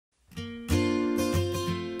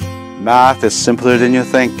Math is simpler than you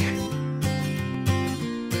think.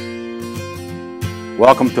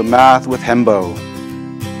 Welcome to Math with Henbo.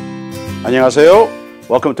 안녕하세요.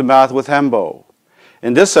 Welcome to Math with Henbo.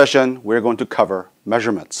 In this session, we're going to cover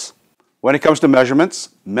measurements. When it comes to measurements,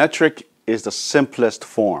 metric is the simplest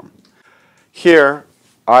form. Here,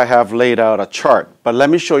 I have laid out a chart, but let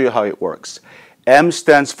me show you how it works. M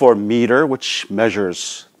stands for meter, which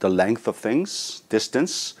measures the length of things,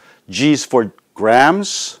 distance. G is for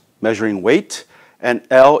grams, measuring weight. And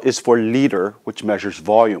L is for liter, which measures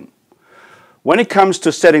volume. When it comes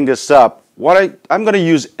to setting this up, I'm going to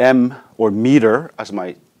use M or meter as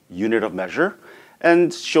my unit of measure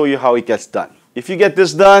and show you how it gets done. If you get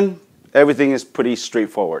this done, everything is pretty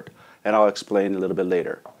straightforward, and I'll explain a little bit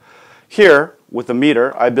later. Here, with the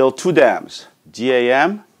meter, I build two dams,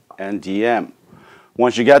 DAM and DM.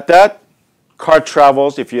 Once you get that, car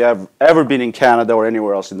travels, if you have ever been in Canada or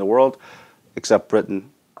anywhere else in the world, except Britain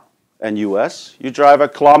and US, you drive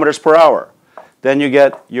at kilometers per hour. Then you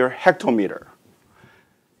get your hectometer.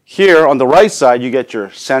 Here on the right side, you get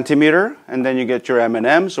your centimeter, and then you get your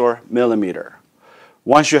M&Ms or millimeter.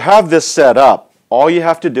 Once you have this set up, all you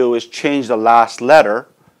have to do is change the last letter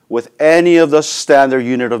with any of the standard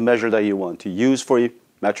unit of measure that you want to use for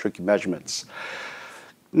metric measurements.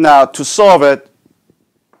 Now, to solve it,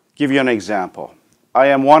 give you an example. I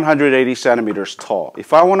am 180 centimeters tall.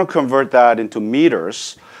 If I want to convert that into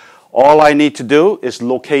meters, all I need to do is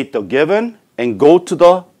locate the given and go to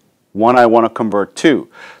the one I want to convert to.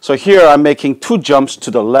 So here I'm making two jumps to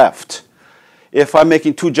the left. If I'm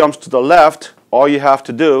making two jumps to the left, all you have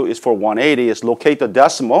to do is for 180 is locate the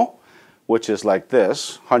decimal, which is like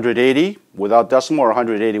this, 180 without decimal or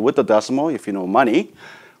 180 with the decimal, if you know money,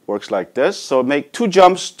 works like this. So make two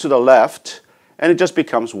jumps to the left, and it just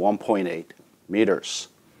becomes 1.8 meters.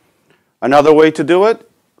 Another way to do it,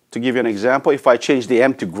 to give you an example, if I change the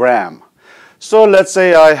M to gram. So let's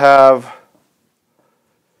say I have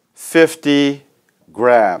 50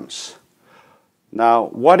 grams. Now,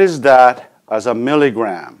 what is that as a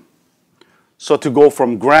milligram? So to go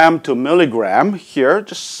from gram to milligram, here,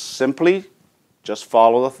 just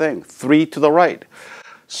follow the thing, 3 to the right.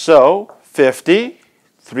 So 50,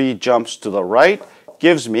 3 jumps to the right,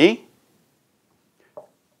 gives me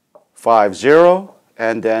 50,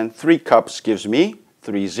 and then 3 cups gives me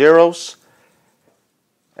 3 zeros.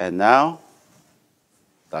 And now,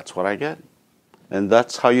 that's what I get. And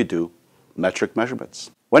that's how you do metric measurements.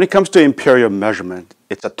 When it comes to imperial measurement,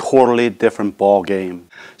 it's a totally different ball game.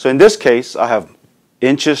 So in this case, I have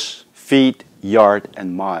inches, feet, yard,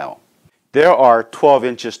 and mile. There are 12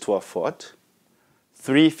 inches to a foot,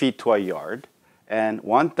 3 feet to a yard, and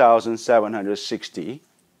 1,760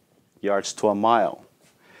 yards to a mile.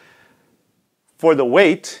 For the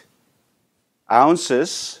weight,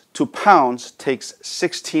 ounces to pounds takes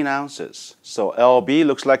 16 ounces. So LB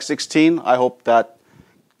looks like 16. I hope that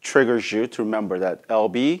triggers you to remember that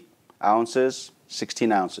LB, ounces,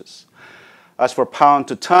 16 ounces. As for pound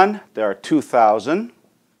to ton, there are 2,000.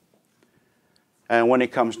 And when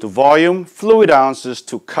it comes to volume, fluid ounces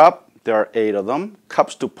to cup, there are 8 of them.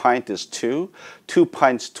 Cups to pint is 2, 2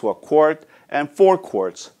 pints to a quart, and 4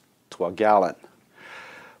 quarts to a gallon.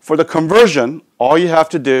 For the conversion, all you have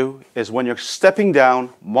to do is when you're stepping down,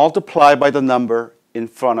 multiply by the number in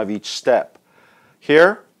front of each step.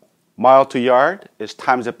 Here, mile to yard is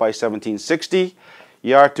times it by 1760.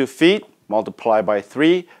 Yard to feet, multiply by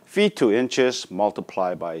 3. Feet to inches,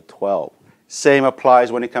 multiply by 12. Same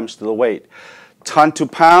applies when it comes to the weight. Ton to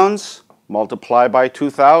pounds, multiply by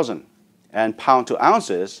 2,000. And pound to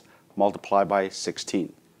ounces, multiply by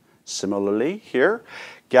 16. Similarly, here,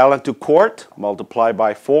 gallon to quart, multiply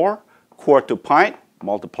by 4. Quart to pint,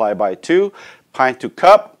 multiply by 2. Pint to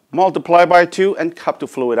cup, multiply by 2. And cup to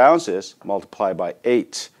fluid ounces, multiply by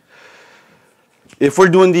 8. If we're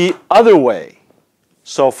doing the other way,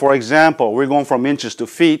 so for example, we're going from inches to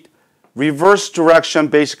feet, reverse direction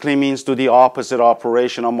basically means do the opposite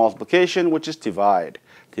operation on multiplication, which is divide.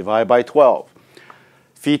 Divide by 12.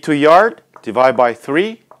 Feet to yard, divide by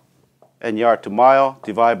 3. And yard to mile,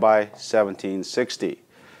 divide by 1760.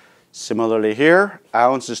 Similarly here,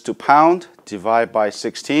 ounces to pound, divide by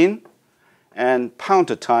 16. And pound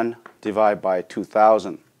to ton, divide by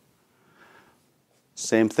 2,000.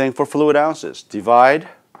 Same thing for fluid ounces. Divide,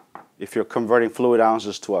 if you're converting fluid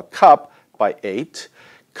ounces to a cup, by 8.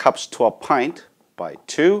 Cups to a pint, by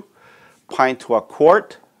 2. Pint to a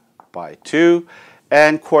quart, by 2.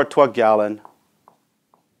 And quart to a gallon,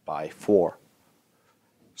 by 4.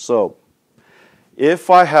 So, if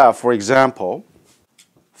I have, for example,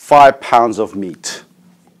 5 pounds of meat,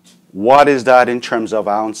 what is that in terms of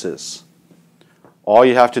ounces? All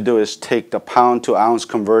you have to do is take the pound to ounce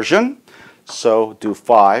conversion. So do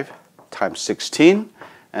 5 times 16,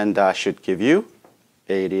 and that should give you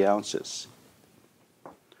 80 ounces.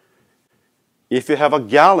 If you have a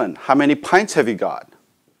gallon, how many pints have you got?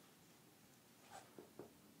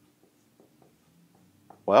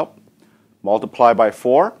 Well, multiply by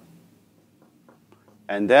 4,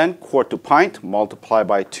 and then quart to pint, multiply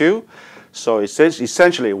by 2. So it says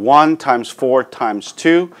essentially 1 times 4 times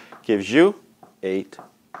 2 gives you 8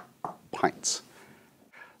 pints.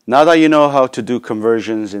 Now that you know how to do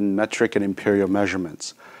conversions in metric and imperial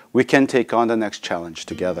measurements, we can take on the next challenge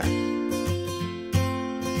together.